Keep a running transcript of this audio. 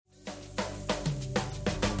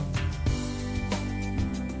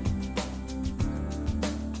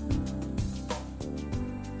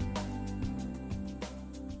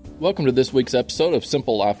Welcome to this week's episode of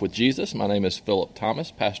Simple Life with Jesus. My name is Philip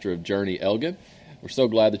Thomas, pastor of Journey Elgin. We're so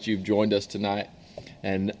glad that you've joined us tonight,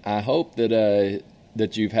 and I hope that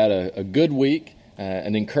you've had a good week,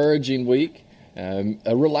 an encouraging week,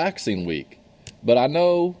 a relaxing week. But I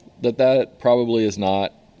know that probably is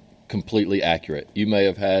not completely accurate. You may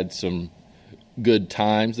have had some good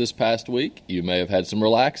times this past week. You may have had some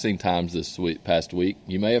relaxing times past week.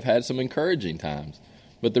 You may have had some encouraging times.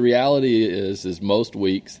 But the reality is most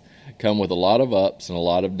weeks come with a lot of ups and a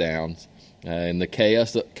lot of downs, and the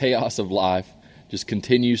chaos of life just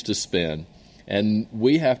continues to spin. And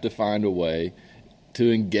we have to find a way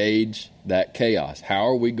to engage that chaos. How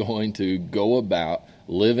are we going to go about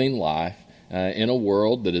living life in a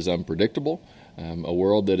world that is unpredictable, a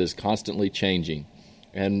world that is constantly changing?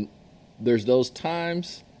 And there's those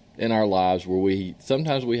times in our lives where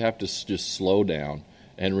sometimes we have to just slow down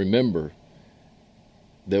and remember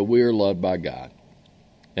that we are loved by God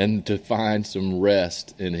and to find some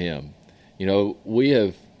rest in Him. You know, we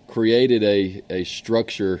have created a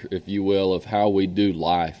structure, if you will, of how we do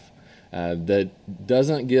life that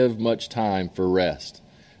doesn't give much time for rest.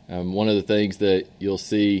 One of the things that you'll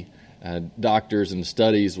see doctors and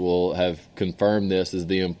studies will have confirmed this is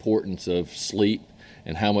the importance of sleep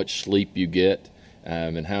and how much sleep you get.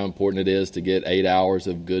 And how important it is to get 8 hours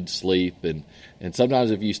of good sleep. And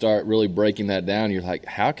sometimes if you start really breaking that down, you're like,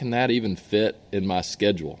 how can that even fit in my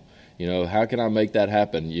schedule? You know, how can I make that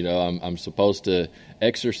happen? You know, I'm supposed to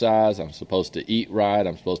exercise. I'm supposed to eat right.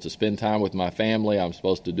 I'm supposed to spend time with my family. I'm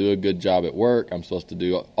supposed to do a good job at work. I'm supposed to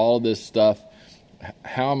do all this stuff.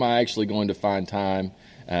 How am I actually going to find time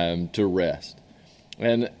to rest?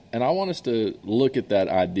 And I want us to look at that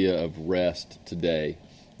idea of rest today,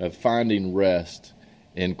 of finding rest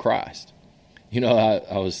in Christ. You know,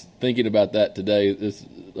 I was thinking about that today.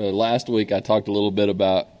 Last week I talked a little bit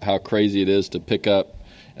about how crazy it is to pick up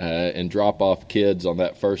and drop off kids on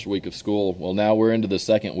that first week of school. Well, now we're into the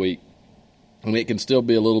second week, and it can still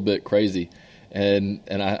be a little bit crazy. And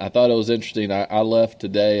I thought it was interesting. I left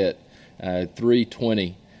today at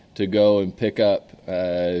 3:20 to go and pick up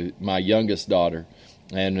my youngest daughter.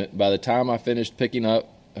 And by the time I finished picking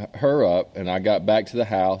her up and I got back to the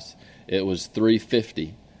house, it was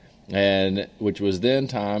 3:50, and which was then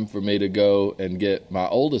time for me to go and get my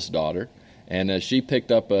oldest daughter. And she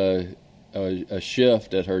picked up a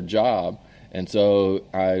shift at her job, and so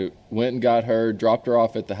I went and got her, dropped her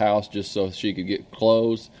off at the house just so she could get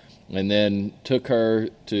clothes, and then took her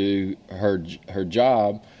to her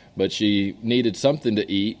job. But she needed something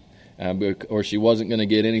to eat, or she wasn't going to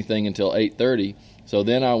get anything until 8:30. So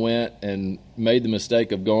then I went and made the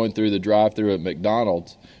mistake of going through the drive-thru at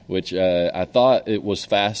McDonald's, which I thought it was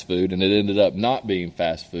fast food, and it ended up not being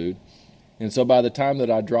fast food. And so by the time that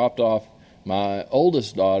I dropped off my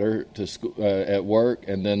oldest daughter to school, at work,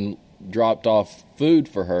 and then dropped off food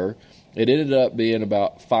for her, it ended up being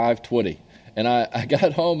about 5:20. And I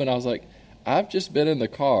got home and I was like, I've just been in the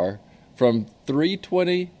car from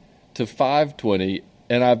 3:20 to 5:20,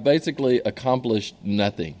 and I've basically accomplished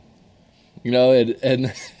nothing. You know,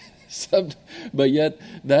 but yet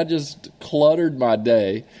that just cluttered my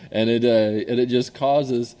day, and it just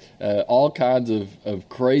causes all kinds of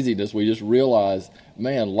craziness. We just realize,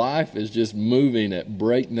 man, life is just moving at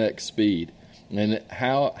breakneck speed. And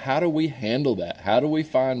how do we handle that? How do we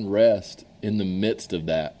find rest in the midst of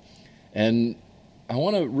that? And I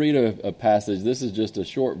want to read a passage. This is just a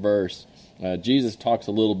short verse. Jesus talks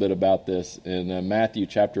a little bit about this in Matthew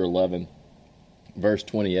chapter 11, verse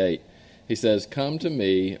 28. He says, "Come to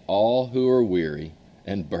me, all who are weary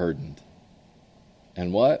and burdened."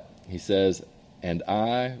 And what? He says, "And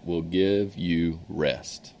I will give you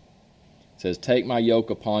rest." He says, "Take my yoke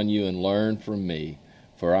upon you and learn from me,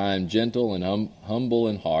 for I am gentle and humble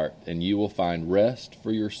in heart, and you will find rest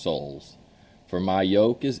for your souls. For my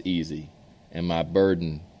yoke is easy and my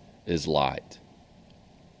burden is light."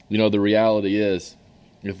 You know, the reality is,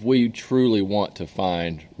 if we truly want to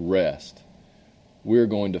find rest, we're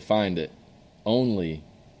going to find it only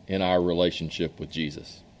in our relationship with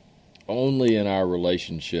Jesus, only in our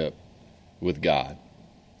relationship with God.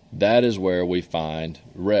 That is where we find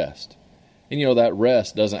rest. And you know, that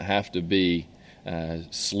rest doesn't have to be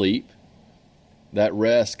sleep. That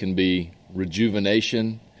rest can be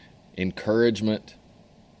rejuvenation, encouragement,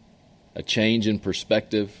 a change in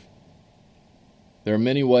perspective. There are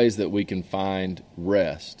many ways that we can find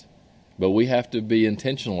rest, but we have to be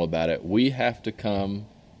intentional about it. We have to come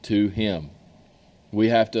to Him. We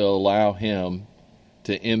have to allow Him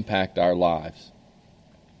to impact our lives.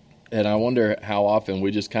 And I wonder how often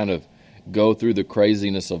we just kind of go through the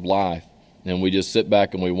craziness of life and we just sit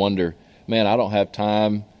back and we wonder, man, I don't have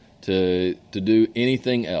time to do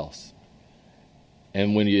anything else.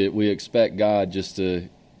 And when we expect God just to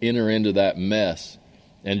enter into that mess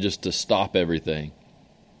and just to stop everything.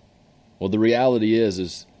 Well, the reality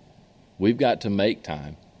is we've got to make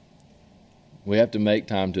time. We have to make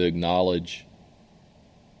time to acknowledge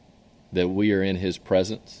that we are in His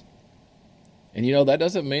presence. And that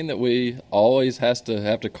doesn't mean that we always have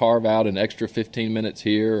to carve out an extra 15 minutes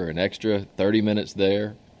here or an extra 30 minutes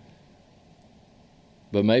there.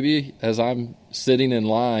 But maybe as I'm sitting in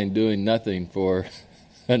line doing nothing for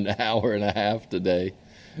an hour and a half today,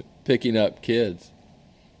 picking up kids,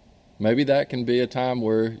 maybe that can be a time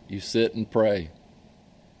where you sit and pray.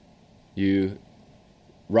 You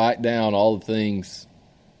write down all the things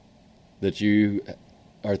that you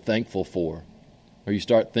are thankful for. Or you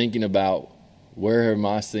start thinking about, where am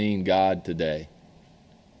I seeing God today?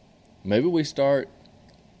 Maybe we start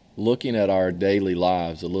looking at our daily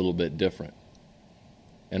lives a little bit different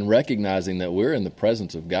and recognizing that we're in the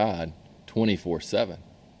presence of God 24/7.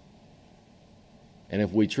 And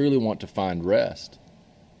if we truly want to find rest,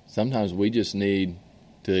 sometimes we just need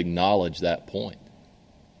to acknowledge that point.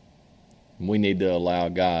 We need to allow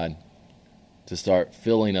God to start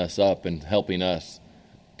filling us up and helping us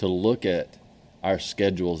to look at our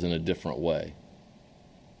schedules in a different way.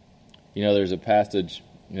 There's a passage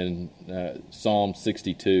in Psalm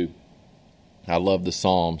 62. I love the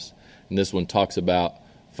Psalms, and this one talks about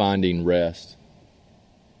finding rest.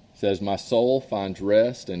 It says, "My soul finds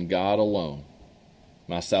rest in God alone.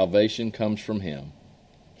 My salvation comes from Him.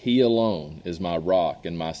 He alone is my rock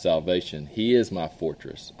and my salvation. He is my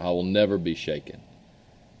fortress. I will never be shaken.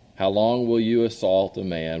 How long will you assault a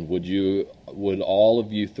man? Would all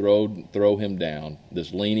of you throw him down,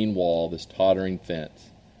 this leaning wall, this tottering fence?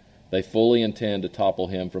 They fully intend to topple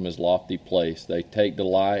him from his lofty place. They take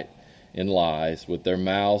delight in lies. With their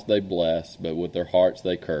mouths they bless, but with their hearts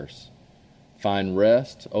they curse. Find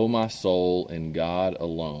rest, O my soul, in God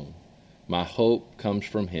alone. My hope comes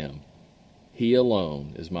from Him. He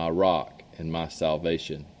alone is my rock and my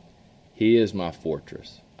salvation. He is my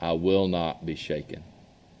fortress. I will not be shaken.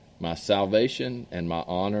 My salvation and my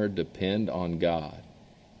honor depend on God.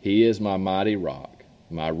 He is my mighty rock,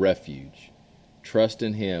 my refuge. Trust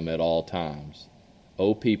in Him at all times.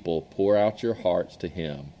 O people, pour out your hearts to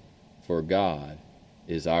Him, for God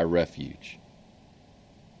is our refuge."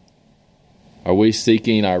 Are we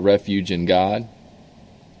seeking our refuge in God?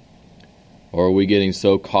 Or are we getting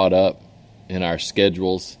so caught up in our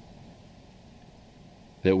schedules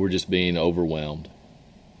that we're just being overwhelmed?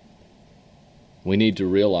 We need to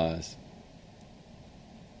realize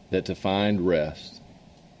that to find rest,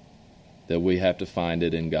 that we have to find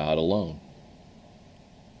it in God alone.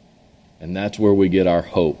 And that's where we get our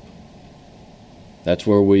hope. That's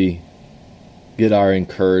where we get our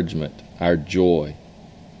encouragement, our joy.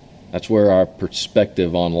 That's where our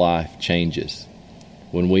perspective on life changes.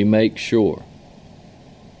 When we make sure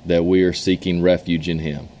that we are seeking refuge in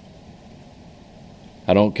Him.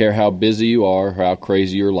 I don't care how busy you are or how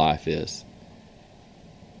crazy your life is.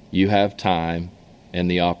 You have time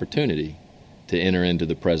and the opportunity to enter into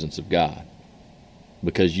the presence of God,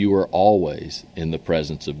 because you are always in the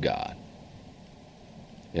presence of God.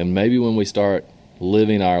 And maybe when we start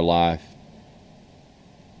living our life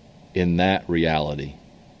in that reality,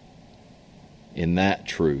 in that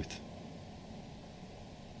truth,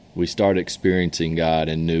 we start experiencing God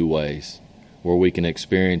in new ways, where we can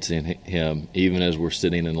experience Him even as we're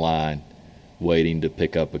sitting in line waiting to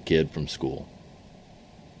pick up a kid from school.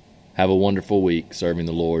 Have a wonderful week serving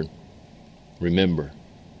the Lord. Remember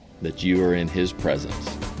that you are in His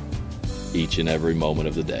presence each and every moment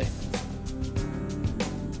of the day.